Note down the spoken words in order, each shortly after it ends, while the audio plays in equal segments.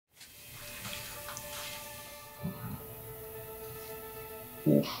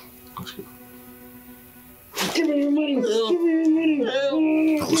Let's go. Give me your money. Give me your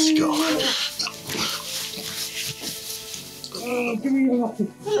money. Let's go. Give me your money.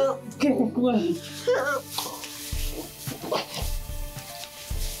 Give me money.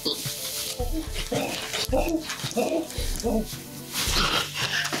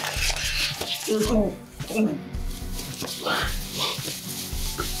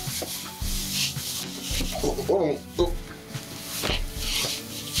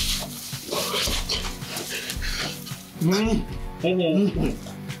 Hey man.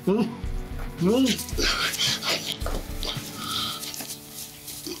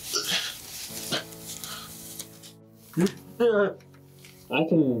 I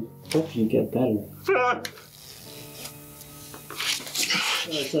can help you get better.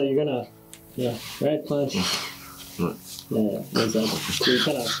 So you're gonna, right punch. Yeah, exactly. So you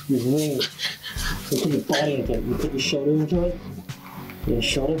kind of, you put your body into it. You put your shoulder into it. Yeah,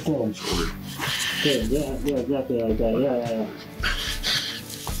 shoulder forward. Good, yeah, exactly like that. Yeah.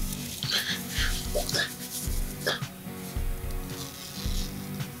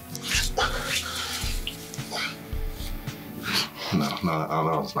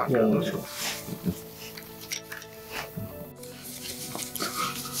 No, it's not good. That's right.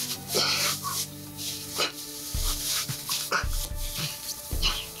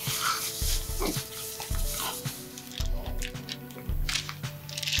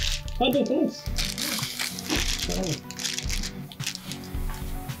 Okay, thanks.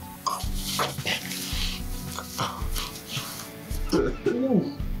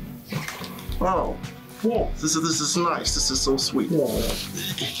 Oh. Yeah. This is nice. This is so sweet. Yeah.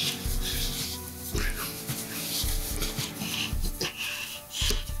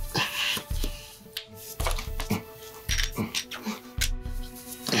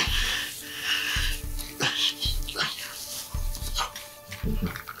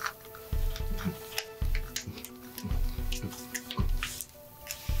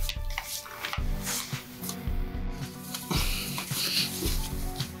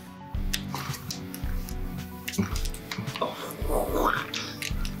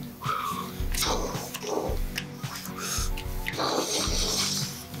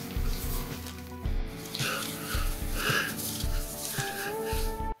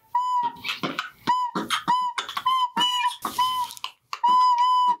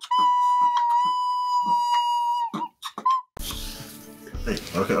 Hey,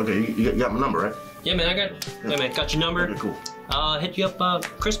 okay, you got my number, right? Yeah, man, got your number. Okay, cool. I'll hit you up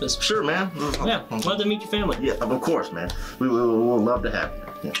Christmas. Sure, man. Yeah, love to meet your family. Yeah, of course, man. We'll love to have you.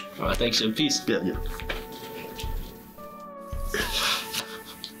 Yeah. All right, thanks, and peace. Yeah.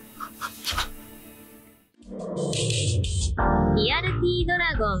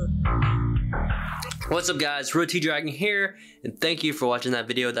 RealTDragon. What's up, guys? RealTDragon here, and thank you for watching that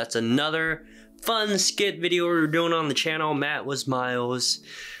video. That's another fun skit video we're doing on the channel. Matt was Miles.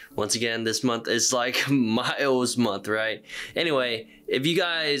 Once again, this month is like Miles month, right? Anyway, if you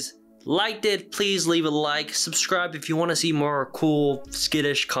guys liked it, please leave a like. Subscribe if you want to see more cool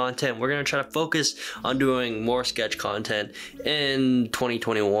skittish content. We're gonna try to focus on doing more sketch content in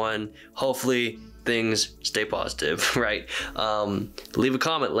 2021. Hopefully things stay positive, right? Leave a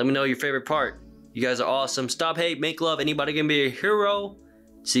comment. Let me know your favorite part. You guys are awesome. Stop hate, make love. Anybody can be a hero.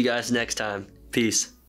 See you guys next time. Peace.